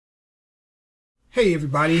Hey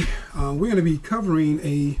everybody, we're going to be covering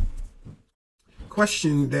a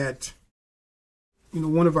question that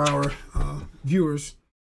one of our viewers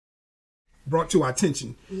brought to our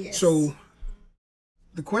attention. Yes. So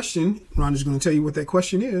the question, Rhonda's going to tell you what that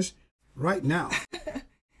question is right now.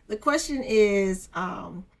 The question is,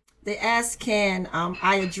 they ask, can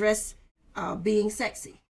I address being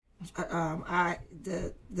sexy?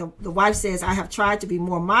 The wife says, I have tried to be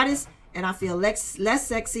more modest and I feel less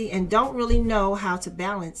sexy and don't really know how to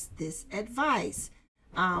balance this advice.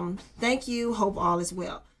 Thank you. Hope all is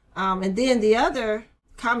well. And then the other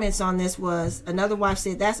comments on this was, another wife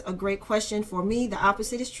said, that's a great question. For me, the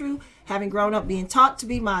opposite is true. Having grown up being taught to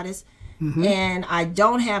be modest, and I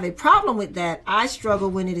don't have a problem with that. I struggle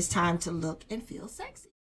when it is time to look and feel sexy.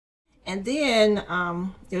 And then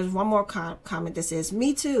there's one more comment that says,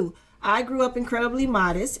 me too. I grew up incredibly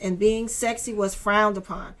modest and being sexy was frowned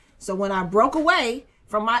upon. So when I broke away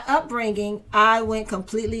from my upbringing, I went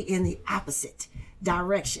completely in the opposite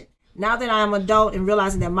direction. Now that I am adult and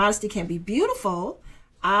realizing that modesty can be beautiful,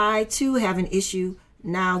 I too have an issue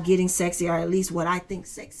now getting sexy, or at least what I think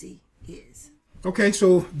sexy is. Okay,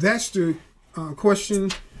 so that's the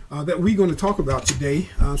question that we're going to talk about today.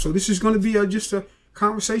 So this is going to be just a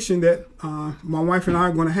conversation that my wife and I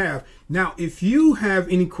are going to have. Now, if you have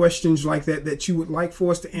any questions like that you would like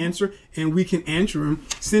for us to answer and we can answer them,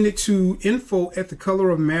 send it to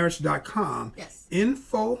info@thecolorofmarriage.com. Yes.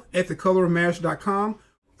 info@thecolorofmarriage.com,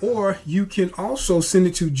 or you can also send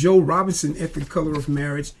it to Joe Robinson at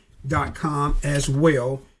thecolorofmarriage.com as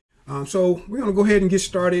well. So we're going to go ahead and get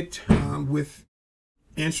started with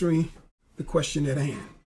answering the question at hand.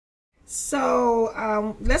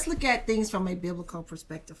 So let's look at things from a biblical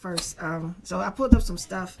perspective first. So I pulled up some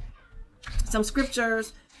stuff, some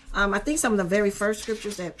scriptures. I think some of the very first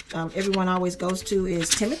scriptures that everyone always goes to is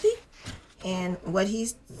Timothy, and what he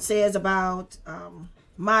says about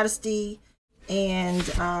modesty. And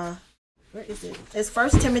where is it? It's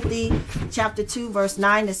 1 Timothy chapter 2, verse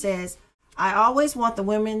 9 that says, I always want the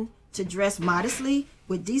women to dress modestly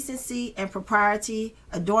with decency and propriety,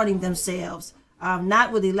 adorning themselves.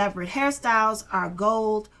 Not with elaborate hairstyles, or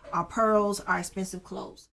gold, or pearls, or expensive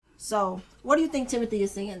clothes. So, what do you think Timothy is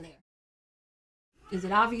saying there? Is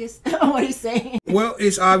it obvious what he's saying? Well,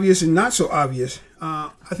 it's obvious and not so obvious. I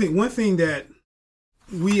think one thing that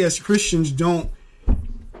we as Christians don't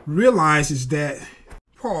realize is that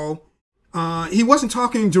Paul, he wasn't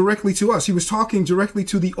talking directly to us. He was talking directly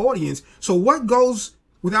to the audience. So what goes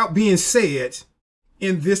without being said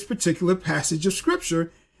in this particular passage of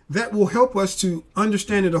Scripture that will help us to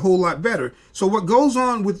understand it a whole lot better? So what goes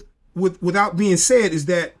on without being said is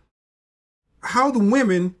that how the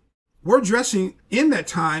women were dressing in that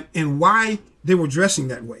time and why they were dressing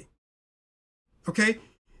that way. Okay?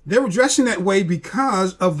 They were dressing that way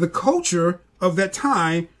because of the culture of that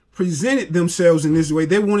time presented themselves in this way.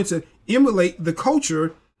 They wanted to emulate the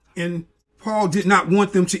culture, and Paul did not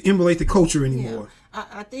want them to emulate the culture anymore. Yeah.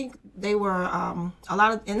 I think they were a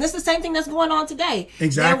lot of, and this is the same thing that's going on today.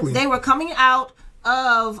 Exactly. They were coming out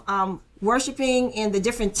of worshiping in the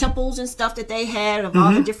different temples and stuff that they had of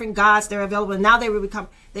all the different gods that are available. And now they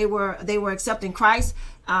were accepting Christ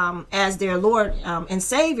as their Lord and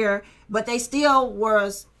Savior, but they still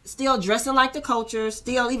dressing like the culture,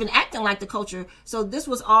 still even acting like the culture. So this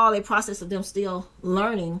was all a process of them still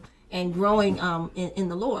learning and growing in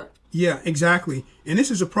the Lord. Yeah, exactly. And this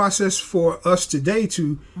is a process for us today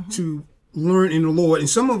to learn in the Lord. And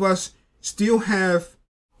some of us still have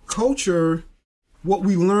culture, what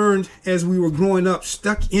we learned as we were growing up,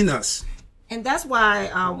 stuck in us. And that's why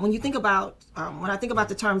when you think about, when I think about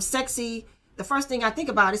the term sexy, the first thing I think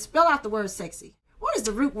about is spell out the word sexy. What is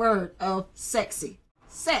the root word of sexy?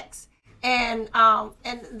 Sex. And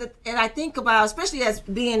I think about, especially as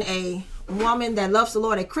being a woman that loves the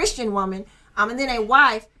Lord, a Christian woman, and then a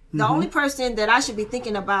wife, the only person that I should be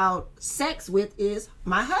thinking about sex with is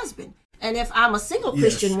my husband. And if I'm a single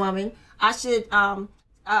Christian woman, I should,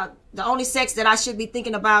 the only sex that I should be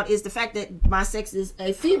thinking about is the fact that my sex is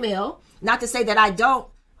a female. Not to say that I don't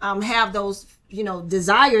have those,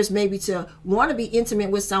 desires maybe to want to be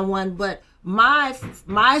intimate with someone, but my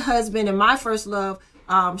husband and my first love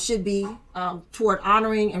should be toward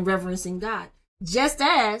honoring and reverencing God. Just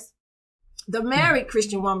as the married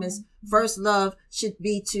Christian woman's first love should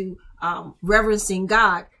be to reverencing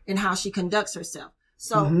God and how she conducts herself.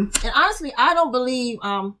 So, and honestly, I don't believe,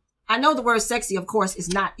 I know the word sexy, of course,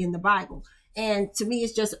 is not in the Bible. And to me,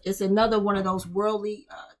 it's another one of those worldly,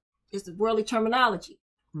 it's the worldly terminology.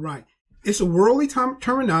 Right. It's a worldly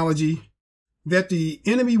terminology that the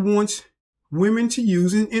enemy wants women to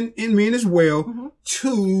use, and men as well,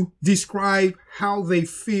 to describe how they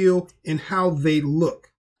feel and how they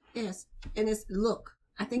look. Yes. And it's look.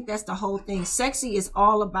 I think that's the whole thing. Sexy is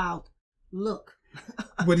all about look.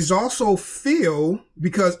 But it's also feel,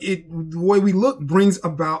 because the way we look brings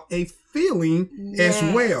about a feeling as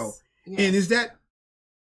well. Yes. And is that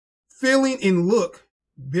feeling and look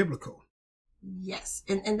biblical? Yes.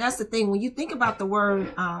 And that's the thing. When you think about the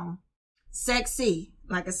word sexy,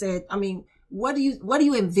 like I said, I mean, what do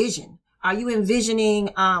you envision? Are you envisioning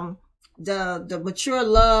the mature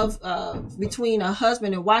love between a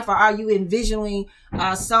husband and wife, or are you envisioning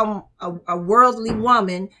a worldly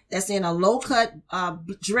woman that's in a low cut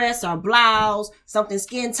dress or blouse, something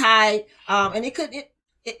skin tight, and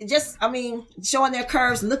it just, I mean, showing their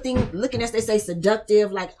curves, looking as they say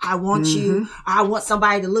seductive, like I want you, I want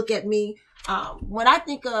somebody to look at me. When I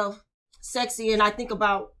think of sexy, and I think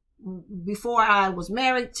about before I was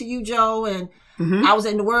married to you, Joe, and I was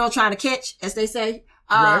in the world trying to catch, as they say.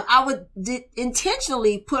 Right. I would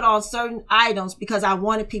intentionally put on certain items because I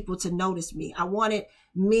wanted people to notice me. I wanted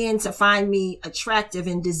men to find me attractive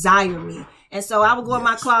and desire me. And so I would go in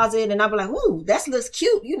my closet and I'd be like, ooh, that looks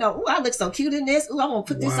cute. You know, ooh, I look so cute in this. Ooh, I want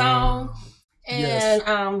to put this on.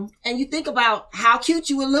 And, and you think about how cute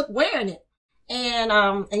you would look wearing it.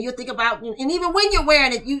 And you think about, and even when you're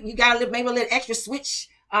wearing it, you got maybe a little extra sway.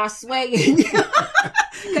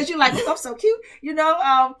 Cause you're like, I'm so cute, you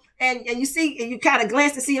know, and you see, and you kind of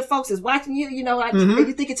glance to see if folks is watching you, you know, like, and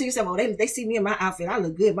you thinking to yourself, oh, they see me in my outfit. I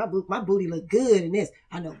look good. My booty look good in this.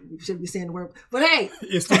 I know we shouldn't be saying the word, but hey,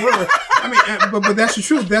 it's the word. I mean, but that's the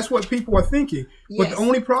truth. That's what people are thinking. Yes. But the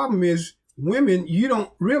only problem is women, you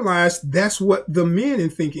don't realize that's what the men are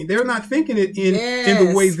thinking. They're not thinking it in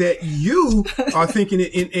the way that you are thinking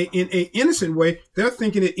it in a innocent way. They're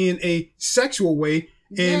thinking it in a sexual way.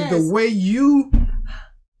 And the way you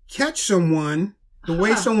catch someone, the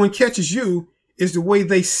way someone catches you is the way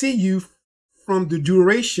they see you from the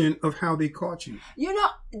duration of how they caught you. You know,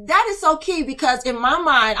 that is so key because in my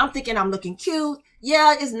mind, I'm thinking I'm looking cute.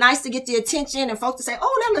 Yeah, it's nice to get the attention and folks to say,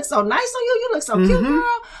 oh, that looks so nice on you. You look so cute,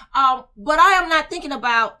 girl. But I am not thinking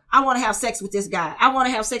about, I want to have sex with this guy. I want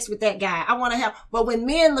to have sex with that guy. But when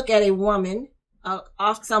men look at a woman,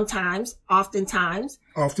 oftentimes,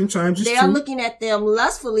 they are looking at them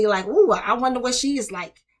lustfully like, ooh, I wonder what she is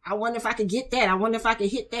like. I wonder if I could get that. I wonder if I could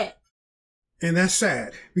hit that. And that's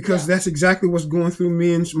sad because that's exactly what's going through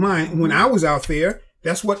men's mind. When I was out there,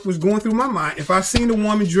 that's what was going through my mind. If I seen a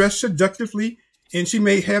woman dressed seductively, and she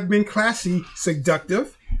may have been classy,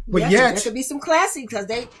 seductive, but yet there could be some classy because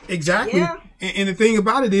they And the thing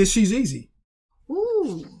about it is she's easy.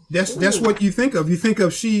 Ooh. That's what you think of. You think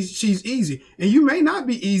of she's easy. And you may not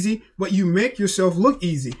be easy, but you make yourself look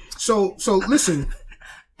easy. So listen,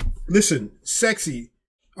 sexy.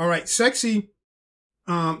 All right, sexy.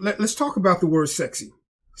 Let's talk about the word sexy.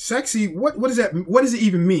 Sexy, what does that, what does it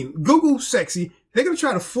even mean? Google sexy. They're going to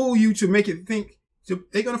try to fool you to make it think,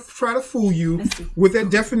 they're going to try to fool you with their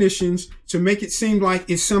definitions to make it seem like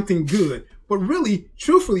it's something good. But really,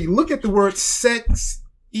 truthfully, look at the word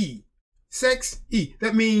sex-y. Sex-y.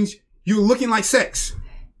 That means you're looking like sex.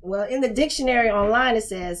 Well, in the dictionary online, it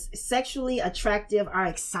says sexually attractive or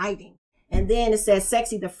exciting. And then it says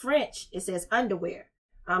sexy, the French, it says underwear.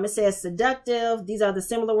 It says seductive. These are the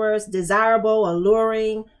similar words, desirable,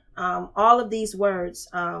 alluring. All of these words,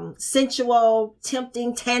 sensual,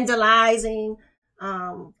 tempting, tantalizing,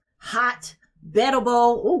 hot,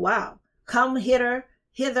 bettable. Oh, wow. Come hither.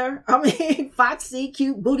 I mean, foxy,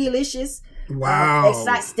 cute, bootylicious. Wow.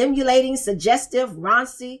 Stimulating, suggestive,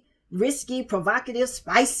 raunchy, risky, provocative,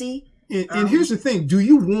 spicy. And here's the thing. Do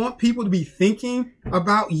you want people to be thinking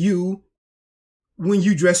about you when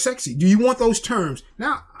you dress sexy? Do you want those terms?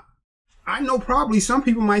 Now, I know probably some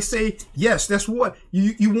people might say, yes, that's what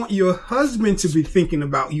you want your husband to be thinking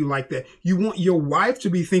about you like that. You want your wife to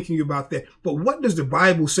be thinking about that. But what does the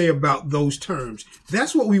Bible say about those terms?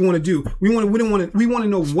 That's what we want to do. We want to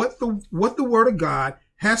know what the Word of God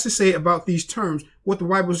has to say about these terms, what the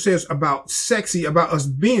Bible says about sexy, about us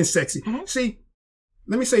being sexy. Mm-hmm. See,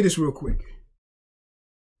 let me say this real quick.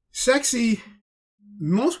 Sexy,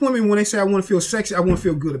 most women, when they say I want to feel sexy, I want to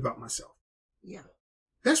feel good about myself. Yeah.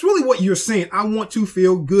 That's really what you're saying. I want to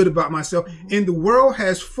feel good about myself. Mm-hmm. And the world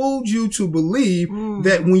has fooled you to believe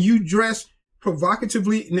that when you dress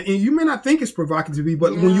provocatively, and you may not think it's provocatively,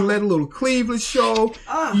 but when you let a little cleavage show,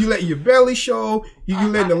 you let your belly show, you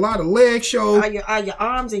let a lot of legs show. Your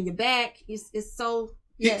arms and your back. It's so,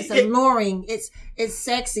 it's alluring. It's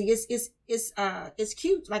sexy. It's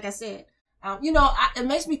cute, like I said. It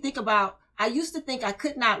makes me think about, I used to think I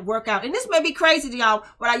could not work out. And this may be crazy to y'all,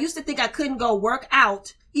 but I used to think I couldn't go work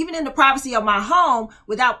out, even in the privacy of my home,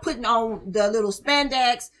 without putting on the little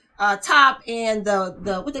spandex, top and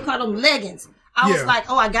the what they call them leggings. I was like,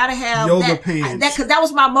 oh, I gotta have yoga pants. Because that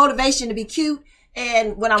was my motivation to be cute.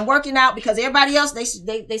 And when I'm working out, because everybody else they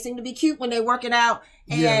seem to be cute when they're working out,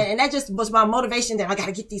 and that just was my motivation that I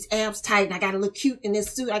gotta get these abs tight and I gotta look cute in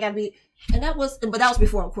this suit. I gotta be, but that was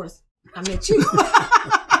before, of course, I met you.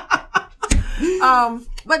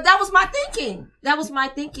 But that was my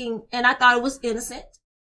thinking. And I thought it was innocent.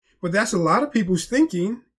 But that's a lot of people's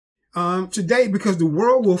thinking today, because the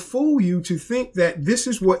world will fool you to think that this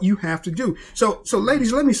is what you have to do. So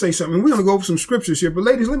ladies, let me say something. We're going to go over some scriptures here, but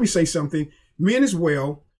ladies, let me say something. Men as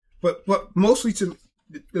well, but mostly to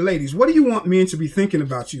the ladies. What do you want men to be thinking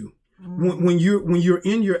about you when you're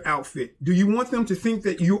in your outfit? Do you want them to think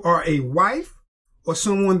that you are a wife or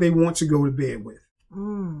someone they want to go to bed with?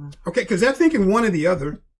 Okay, because they're thinking one or the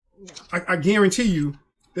other. Yeah. I guarantee you,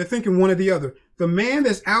 they're thinking one or the other. The man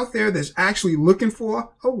that's out there that's actually looking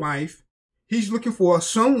for a wife, he's looking for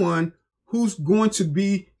someone who's going to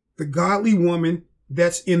be the godly woman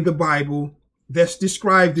that's in the Bible, that's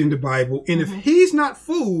described in the Bible. And if he's not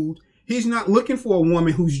fooled, he's not looking for a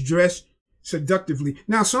woman who's dressed seductively.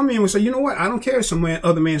 Now, some men would say, you know what? I don't care if some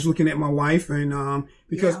other man's looking at my wife, and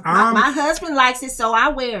because my husband likes it, so I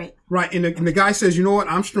wear it. Right, and the guy says, you know what?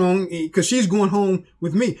 I'm strong because she's going home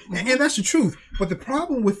with me, and that's the truth. But the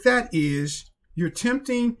problem with that is you're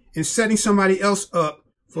tempting and setting somebody else up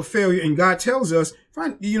for failure. And God tells us,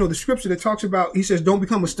 the scripture that talks about, he says, don't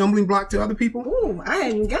become a stumbling block to other people. Ooh, I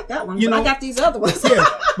hadn't even got that one, but I got these other ones. Yeah,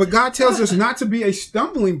 but God tells us not to be a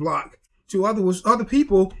stumbling block to other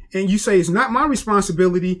people. And you say, it's not my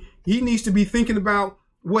responsibility. He needs to be thinking about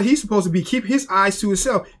what he's supposed to be, keep his eyes to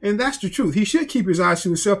himself. And that's the truth. He should keep his eyes to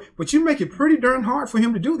himself, but you make it pretty darn hard for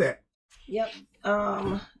him to do that. Yep.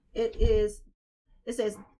 It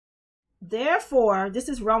says, therefore, this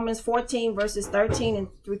is Romans 14 verses 13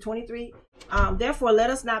 through 23. Therefore, let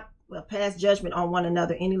us not pass judgment on one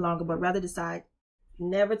another any longer, but rather decide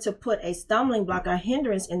never to put a stumbling block or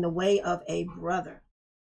hindrance in the way of a brother.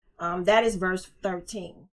 That is verse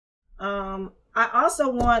 13. I also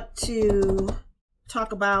want to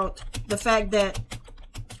talk about the fact that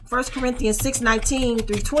 1 Corinthians 6:19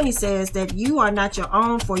 through 20 says that you are not your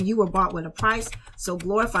own, for you were bought with a price. So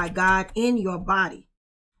glorify God in your body.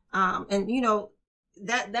 And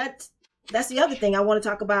that's the other thing I want to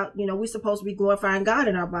talk about. We're supposed to be glorifying God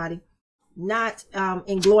in our body, not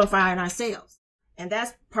in glorifying ourselves. And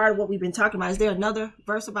that's part of what we've been talking about. Is there another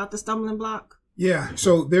verse about the stumbling block? Yeah.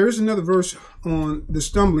 So there is another verse on the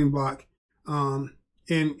stumbling block. And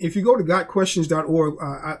if you go to GotQuestions.org,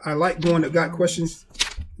 I like going to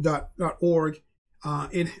GotQuestions.org.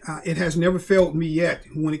 It has never failed me yet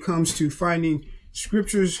when it comes to finding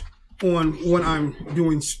scriptures on what I'm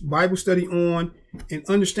doing Bible study on and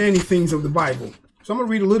understanding things of the Bible. So I'm going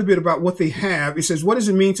to read a little bit about what they have. It says, what does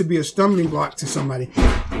it mean to be a stumbling block to someone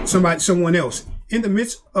else? In the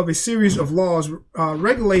midst of a series of laws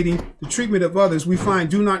regulating the treatment of others, we find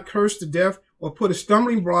do not curse to death or put a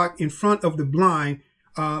stumbling block in front of the blind,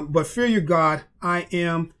 but fear your God, I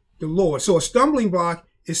am the Lord. So a stumbling block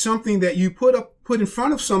is something that you put in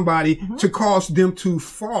front of somebody to cause them to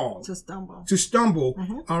fall, to stumble.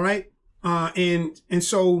 All right. And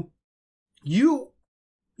so you're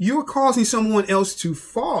causing someone else to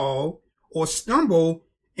fall or stumble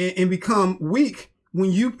and become weak when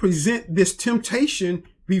you present this temptation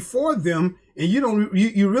before them, and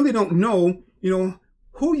you really don't know,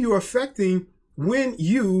 who you're affecting when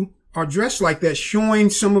you are dressed like that, showing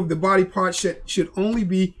some of the body parts that should only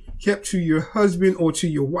be kept to your husband or to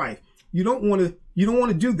your wife. You don't want to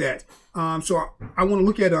do that. So I want to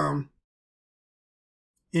look at and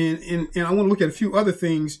I want to look at a few other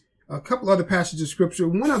things, a couple other passages of scripture,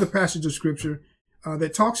 one other passage of scripture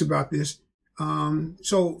that talks about this.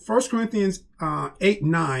 So 1 Corinthians 8:9,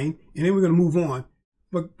 and then we're going to move on.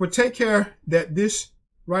 But take care that this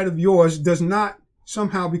right of yours does not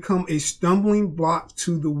somehow become a stumbling block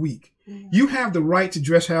to the weak. You have the right to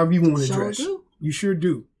dress however you want to dress. You sure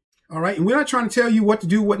do. All right. And we're not trying to tell you what to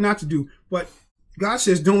do, what not to do. But God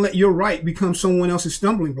says, don't let your right become someone else's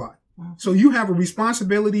stumbling block. So you have a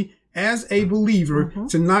responsibility as a believer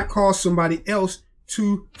to not cause somebody else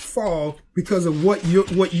to fall because of what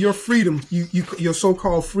your freedom, your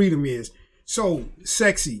so-called freedom is. So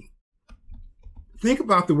sexy. Think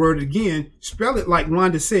about the word again. Spell it like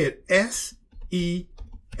Rhonda said. S-E-X-Y.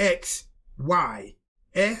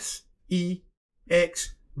 S-E-X-Y.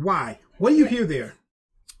 What do you hear there?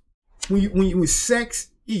 When you sex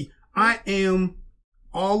E, I am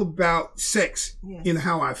all about sex in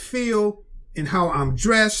how I feel and how I'm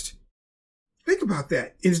dressed. Think about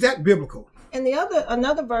that. Is that biblical? And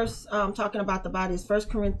another verse talking about the body is 1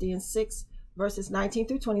 Corinthians 6 verses 19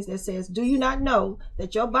 through 20, that says, do you not know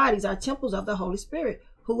that your bodies are temples of the Holy Spirit,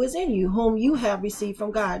 who is in you, whom you have received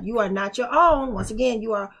from God? You are not your own. Once again,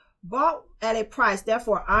 you are bought at a price.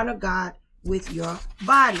 Therefore, honor God with your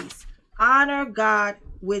bodies. Honor God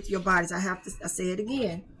with your bodies. I say it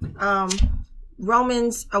again.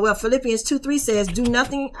 Philippians 2:3 says, do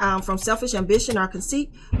nothing from selfish ambition or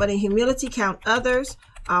conceit, but in humility count others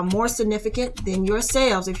more significant than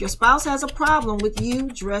yourselves. If your spouse has a problem with you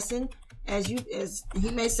dressing as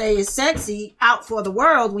he may say is sexy out for the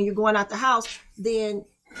world when you're going out the house, then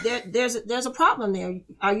there's a problem there.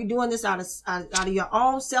 Are you doing this out of your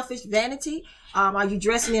own selfish vanity? Are you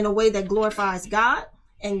dressing in a way that glorifies God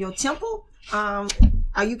and your temple?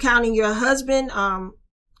 Are you counting your husband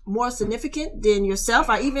more significant than yourself?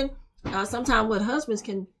 Or even sometimes what husbands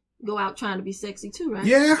can go out trying to be sexy too, right?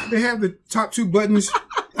 Yeah, they have the top two buttons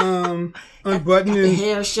unbuttoned, the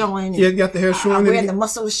hair showing. Yeah, you got the hair showing. Wearing the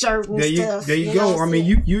muscle shirt and stuff. There you go. I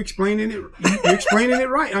mean, you explaining it. You're explaining it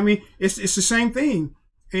right. I mean, it's the same thing.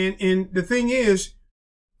 And the thing is,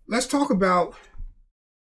 let's talk about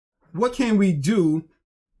what can we do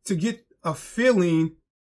to get a feeling,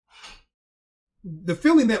 the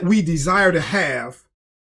feeling that we desire to have,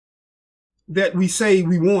 that we say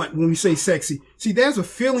we want when we say sexy. See, there's a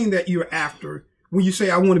feeling that you're after when you say,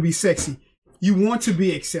 I want to be sexy. You want to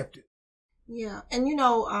be accepted. Yeah. And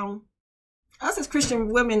us as Christian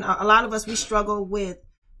women, a lot of us, we struggle with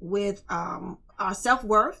our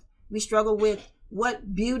self-worth. We struggle with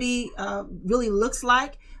what beauty really looks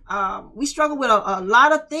like. We struggle with a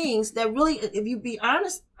lot of things that really, if you be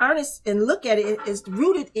honest and look at it, it's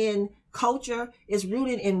rooted in culture. It's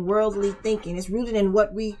rooted in worldly thinking. It's rooted in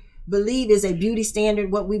what we believe is a beauty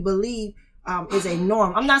standard, what we believe is a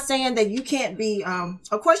norm. I'm not saying that you can't be,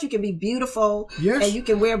 of course you can be beautiful. Yes. And you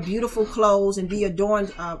can wear beautiful clothes and be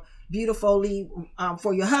adorned beautifully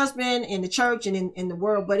for your husband in the church and in the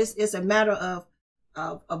world. But it's a matter of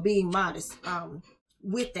being modest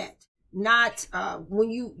with that. Not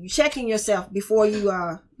when you checking yourself before you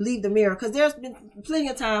leave the mirror. Because there's been plenty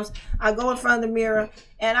of times I go in front of the mirror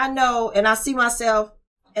and I know and I see myself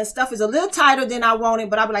and stuff is a little tighter than I wanted,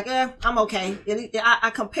 but I'll be like, I'm okay. I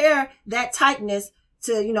compare that tightness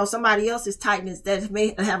to, somebody else's tightness that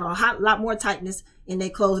may have a lot more tightness in their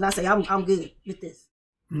clothes. And I say, I'm good with this.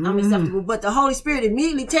 I'm acceptable. But the Holy Spirit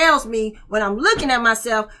immediately tells me when I'm looking at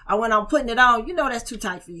myself or when I'm putting it on, that's too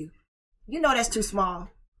tight for you. That's too small.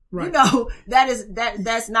 Right.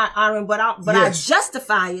 That's not honoring, but yes. I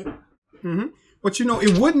justify it. Mm-hmm. But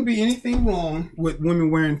it wouldn't be anything wrong with women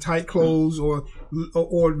wearing tight clothes or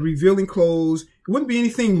revealing clothes. It wouldn't be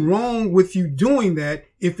anything wrong with you doing that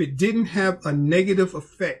if it didn't have a negative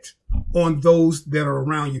effect on those that are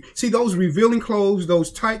around you. See, those revealing clothes,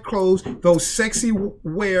 those tight clothes, those sexy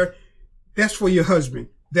wear, that's for your husband.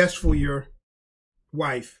 That's for your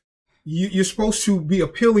wife. You're supposed to be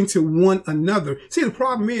appealing to one another. See, the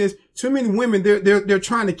problem is too many women, they're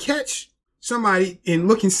trying to catch somebody in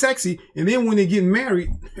looking sexy, and then when they get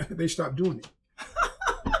married, they stop doing it.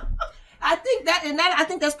 I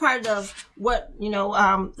think that's part of what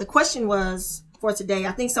the question was for today.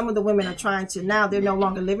 I think some of the women are trying to now they're no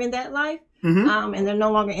longer living that life, and they're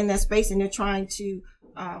no longer in that space, and they're trying to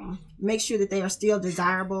make sure that they are still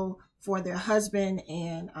desirable for their husband,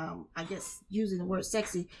 and I guess using the word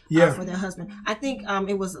sexy for their husband. I think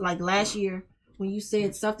it was like last year when you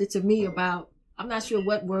said something to me about. I'm not sure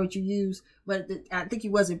what word you used, but I think he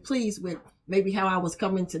wasn't pleased with maybe how I was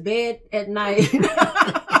coming to bed at night. And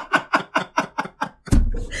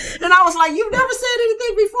I was like, you've never said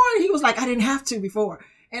anything before? And he was like, I didn't have to before.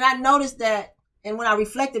 And I noticed that, and when I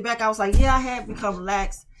reflected back, I was like, yeah, I had become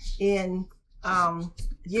lax in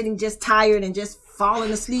getting just tired and just falling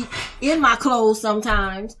asleep in my clothes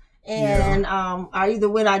sometimes. And or either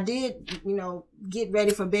when I did, get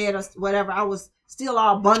ready for bed or whatever, I was still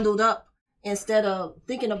all bundled up. Instead of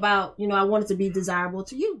thinking about, I want it to be desirable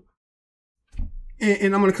to you.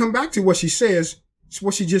 And I'm going to come back to what she says,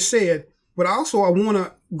 what she just said. But also I want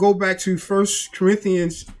to go back to 1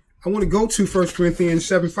 Corinthians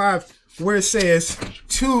 7:5, where it says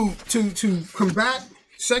to combat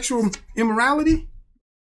sexual immorality.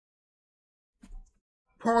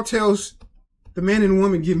 Paul tells the man and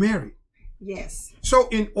woman get married. Yes. So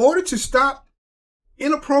in order to stop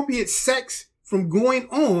inappropriate sex from going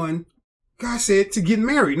on, God said to get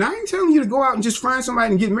married. Now, I ain't telling you to go out and just find somebody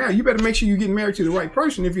and get married. You better make sure you get married to the right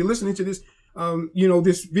person. If you're listening to this,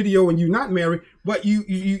 this video and you're not married, but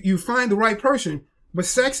you find the right person. But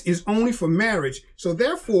sex is only for marriage. So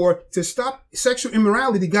therefore, to stop sexual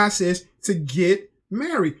immorality, God says to get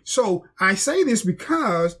married. So I say this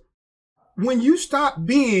because when you stop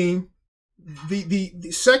being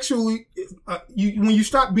the sexually, when you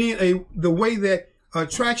stop being the way that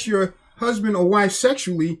attracts your husband or wife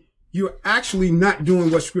sexually, you're actually not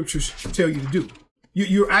doing what scriptures tell you to do.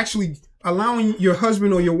 You're actually allowing your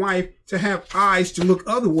husband or your wife to have eyes to look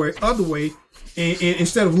other way, and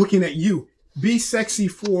instead of looking at you. Be sexy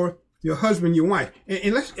for your husband, your wife,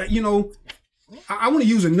 and let's, I want to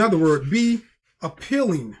use another word. Be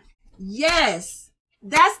appealing. Yes,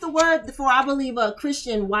 that's the word for, I believe, a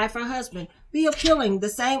Christian wife or husband. Be appealing. The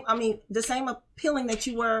same appealing that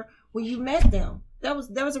you were when you met them. There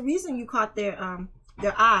was a reason you caught their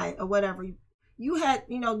eye or whatever. You had,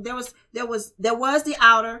 there was the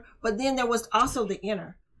outer, but then there was also the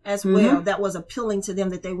inner as well that was appealing to them,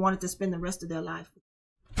 that they wanted to spend the rest of their life.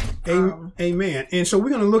 Amen. And so we're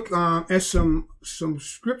going to look at some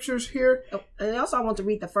scriptures here. And also I want to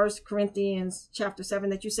read the 1 Corinthians chapter 7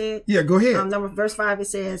 that you said. Yeah, go ahead. Verse 5, it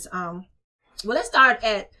says, let's start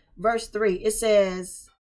at verse 3. It says,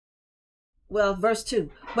 verse 2.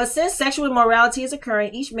 But since sexual immorality is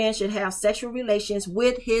occurring, each man should have sexual relations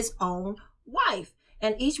with his own wife,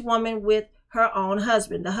 and each woman with her own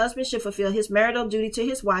husband. The husband should fulfill his marital duty to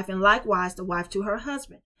his wife, and likewise the wife to her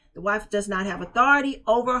husband. The wife does not have authority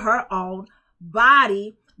over her own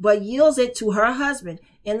body, but yields it to her husband.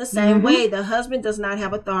 In the same way, the husband does not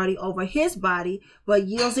have authority over his body, but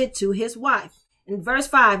yields it to his wife. In verse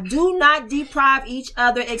 5, do not deprive each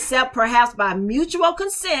other except perhaps by mutual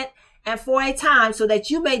consent and for a time, so that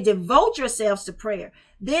you may devote yourselves to prayer.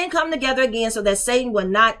 Then come together again, so that Satan will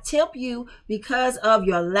not tempt you because of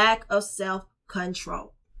your lack of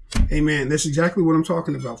self-control. Amen. That's exactly what I'm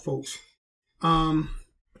talking about, folks. We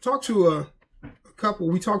talked to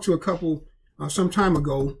a couple some time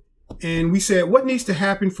ago, and we said, what needs to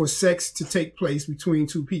happen for sex to take place between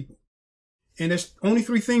two people? And there's only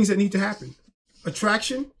 3 things that need to happen: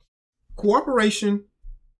 attraction, cooperation,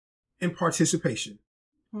 and participation.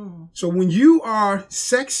 So when you are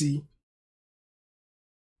sexy,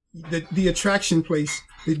 the attraction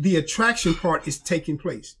part is taking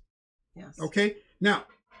place. Yes. Okay. Now,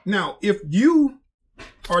 if you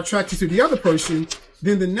are attracted to the other person,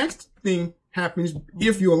 then the next thing happens,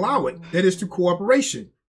 if you allow it, that is to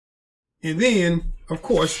cooperation. And then, of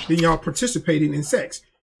course, then y'all participating in sex.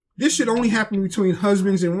 This should only happen between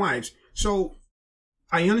husbands and wives. So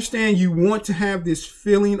I understand you want to have this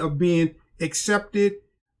feeling of being accepted,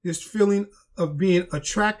 this feeling of being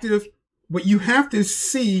attractive, but you have to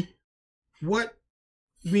see what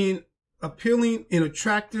being appealing and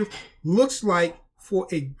attractive looks like for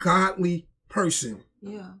a godly person.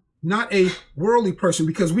 Yeah. Not a worldly person,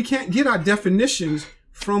 because we can't get our definitions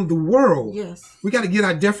from the world. Yes. We got to get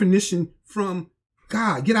our definition from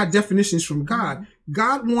God, get our definitions from God.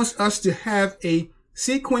 God wants us to have a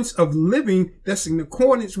sequence of living that's in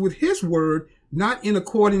accordance with his word, not in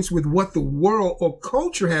accordance with what the world or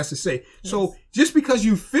culture has to say. Yes. So just because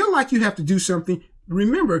you feel like you have to do something,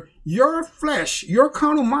 remember, your flesh, your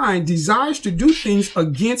carnal mind desires to do things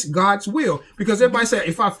against God's will, because everybody says,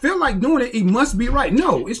 if I feel like doing it, it must be right.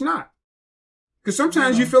 No, it's not. Because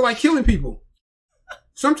sometimes you feel like killing people.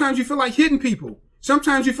 Sometimes you feel like hitting people.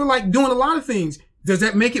 Sometimes you feel like doing a lot of things. Does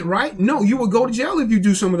that make it right? No, you will go to jail if you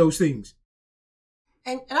do some of those things.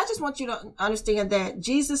 And I just want you to understand that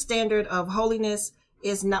Jesus' standard of holiness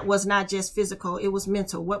was not just physical, it was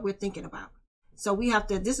mental, what we're thinking about. So we have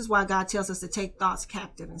to, this is why God tells us to take thoughts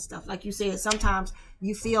captive and stuff. Like you said, sometimes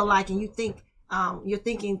you feel like, and you think, you're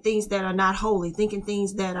thinking things that are not holy, thinking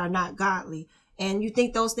things that are not godly. And you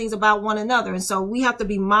think those things about one another. And so we have to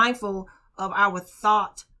be mindful of our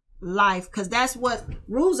thought life, because that's what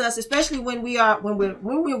rules us, especially when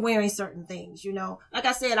we're wearing certain things, you know. Like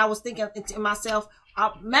I said, I was thinking to myself,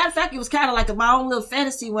 matter of fact, it was kind of like my own little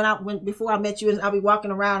fantasy before I met you, and I'll be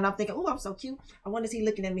walking around and I'm thinking, oh, I'm so cute. I wonder if he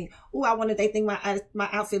looking at me. Oh, I wonder if they think my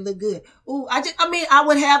outfit look good. Oh, I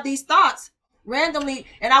would have these thoughts randomly,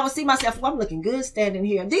 and I would see myself, oh, I'm looking good standing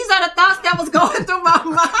here. These are the thoughts that was going through my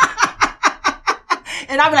mind.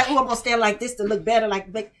 And I'd be like, oh, I'm going to stand like this to look better,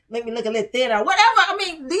 like make me look a little thinner, or whatever. I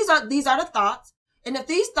mean, these are the thoughts. And if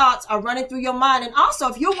these thoughts are running through your mind, and also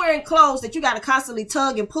if you're wearing clothes that you got to constantly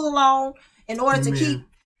tug and pull on in order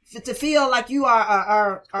to feel like you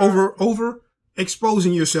are over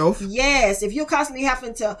exposing yourself. Yes. If you're constantly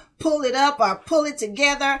having to pull it up or pull it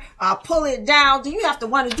together or pull it down, then you have to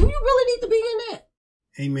wonder, do you really need to be in it?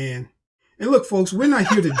 Amen. And look, folks, we're not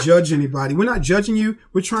here to judge anybody. We're not judging you.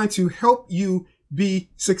 We're trying to help you be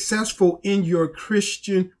successful in your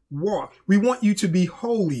Christian walk. We want you to be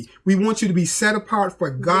holy. We want you to be set apart for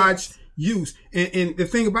God's use. And the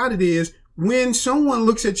thing about it is, when someone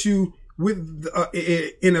looks at you with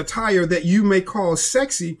an attire that you may call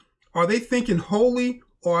sexy, are they thinking holy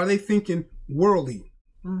or are they thinking worldly?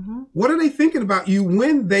 What are they thinking about you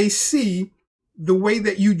when they see the way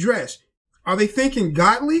that you dress? Are they thinking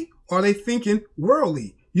godly or are they thinking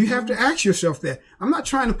worldly? You have to ask yourself that. I'm not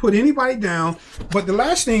trying to put anybody down, but the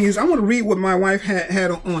last thing is I want to read what my wife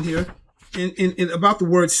had on here in about the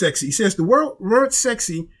word sexy. It says the word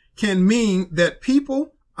sexy can mean that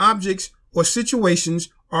people, objects, or situations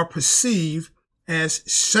are perceived as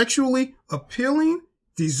sexually appealing,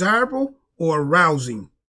 desirable, or arousing.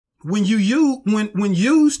 When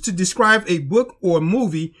used to describe a book or a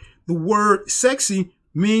movie, the word sexy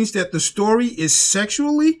means that the story is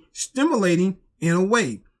sexually stimulating in a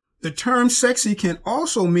way. The term sexy can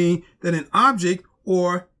also mean that an object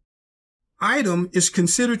or item is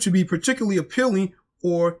considered to be particularly appealing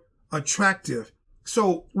or attractive.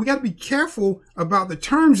 So we got to be careful about the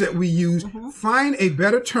terms that we use. Find a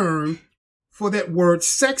better term for that word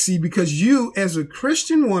sexy, because you as a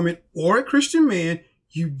Christian woman or a Christian man,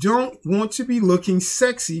 you don't want to be looking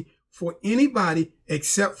sexy for anybody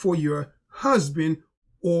except for your husband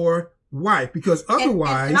or wife, because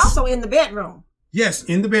otherwise... And also in the bedroom. Yes,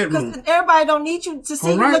 in the bedroom. Because everybody don't need you to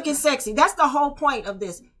see you looking sexy. That's the whole point of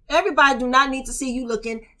this. Everybody do not need to see you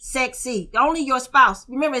looking sexy. Only your spouse.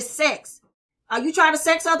 Remember, it's sex. Are you trying to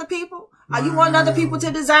sex other people? Are you wanting other people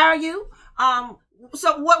to desire you?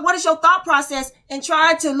 So what is your thought process in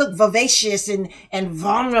trying to look vivacious and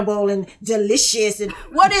vulnerable and delicious? And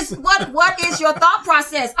what is your thought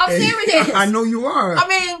process? I'm serious. I know you are. I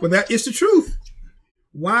mean, but that is the truth.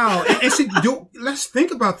 Wow. And see, let's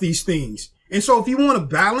think about these things. And so if you want to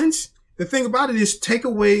balance, the thing about it is take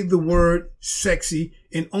away the word sexy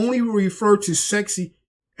and only refer to sexy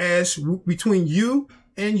as between you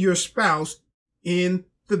and your spouse in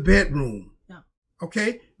the bedroom.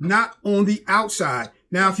 Okay? Not on the outside.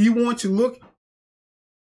 Now, if you want to look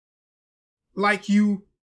like you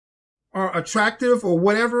are attractive or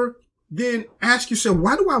whatever, then ask yourself,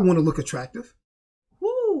 why do I want to look attractive?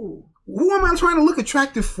 Who am I trying to look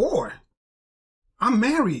attractive for? I'm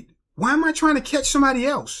married. Why am I trying to catch somebody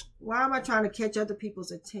else? Why am I trying to catch other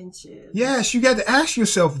people's attention? Yes, you got to ask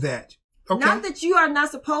yourself that. Okay? Not that you are not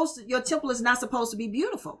supposed to, your temple is not supposed to be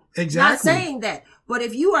beautiful. Exactly. Not saying that. But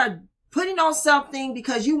if you are putting on something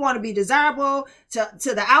because you want to be desirable to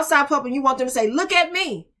the outside public, and you want them to say, look at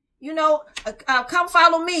me, come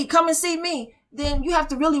follow me, come and see me, then you have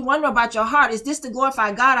to really wonder about your heart. Is this to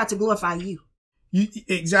glorify God or to glorify you?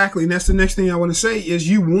 Exactly. And that's the next thing I want to say is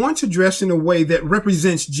you want to dress in a way that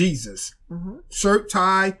represents Jesus. Shirt,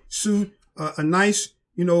 tie, suit, a nice,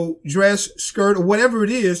 dress, skirt, or whatever it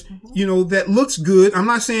is, that looks good. I'm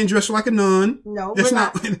not saying dress like a nun. No,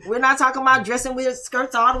 we're not talking about dressing with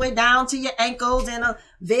skirts all the way down to your ankles and a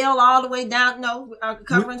veil all the way down. No,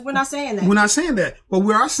 coverings. We're not saying that. We're not saying that. But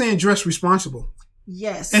we are saying dress responsible.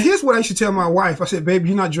 Yes. And here's what I used to tell my wife. I said, baby,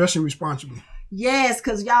 you're not dressing responsibly. Yes,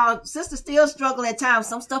 because y'all sisters still struggle at times.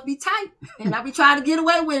 Some stuff be tight. And I be trying to get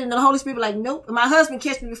away with it. And the Holy Spirit be like, nope. And my husband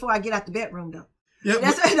catch me before I get out the bedroom, though. Yeah,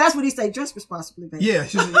 that's what he say. Dress responsibly, baby. Yeah,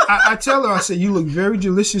 I tell her, I say, you look very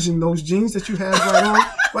delicious in those jeans that you have right on,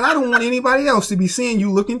 but I don't want anybody else to be seeing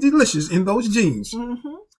you looking delicious in those jeans.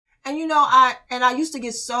 And I used to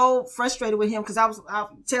get so frustrated with him because I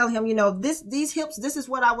tell him, these hips, this is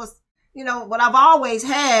what I was, what I've always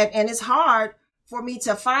had, and it's hard for me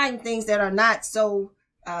to find things that are not so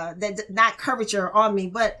that not curvature on me,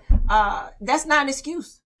 but that's not an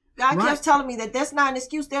excuse. God kept telling me that that's not an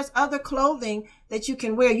excuse. There's other clothing that you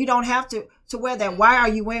can wear. You don't have to wear that. Why are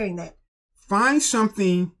you wearing that? Find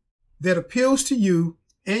something that appeals to you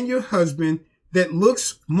and your husband that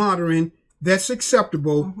looks modern, that's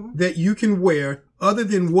acceptable, that you can wear other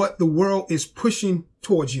than what the world is pushing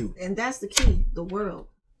towards you. And that's the key, the world.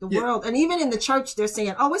 The world. And even in the church, they're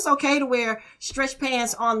saying, oh, it's okay to wear stretch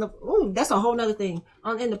pants on the, that's a whole nother thing.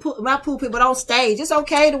 In the pulpit, but on stage, it's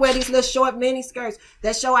okay to wear these little short mini skirts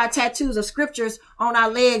that show our tattoos of scriptures on our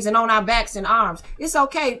legs and on our backs and arms. It's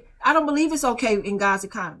okay. I don't believe it's okay in God's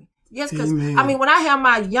economy. Yes, because, when I have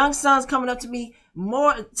my young sons coming up to me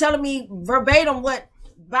telling me verbatim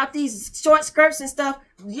about these short skirts and stuff,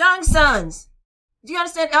 young sons. Do you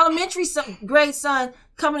understand? Elementary grade son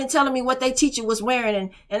coming and telling me what their teacher was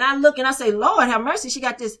wearing. And I look and I say, Lord, have mercy. She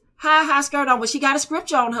got this high skirt on, but she got a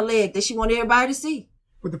scripture on her leg that she wanted everybody to see.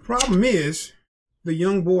 But the problem is the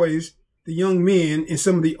young boys, the young men, and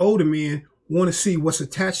some of the older men want to see what's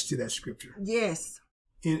attached to that scripture. Yes.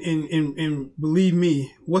 And believe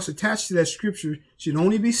me, what's attached to that scripture should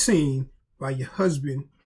only be seen by your husband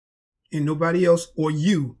and nobody else or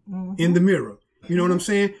you in the mirror. You know what I'm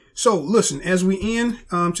saying? So listen, as we end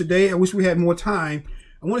today, I wish we had more time.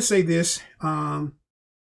 I want to say this,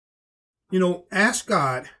 ask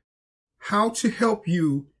God how to help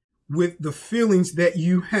you with the feelings that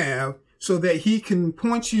you have so that he can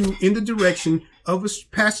point you in the direction of a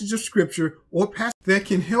passage of scripture or passage that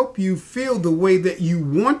can help you feel the way that you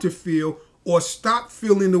want to feel or stop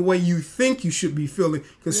feeling the way you think you should be feeling.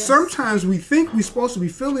 Because sometimes we think we're supposed to be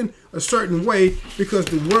feeling a certain way because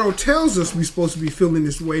the world tells us we're supposed to be feeling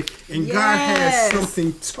this way, and God has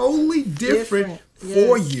something totally different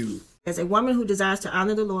for you. As a woman who desires to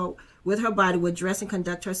honor the Lord with her body would dress and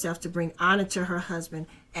conduct herself to bring honor to her husband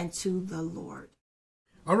and to the Lord.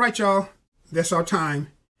 All right, y'all. That's our time.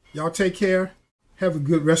 Y'all take care. Have a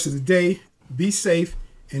good rest of the day. Be safe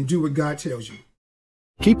and do what God tells you.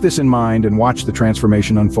 Keep this in mind and watch the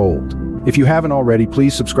transformation unfold. If you haven't already,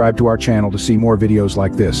 please subscribe to our channel to see more videos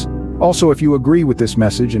like this. Also, if you agree with this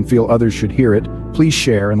message and feel others should hear it, please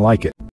share and like it.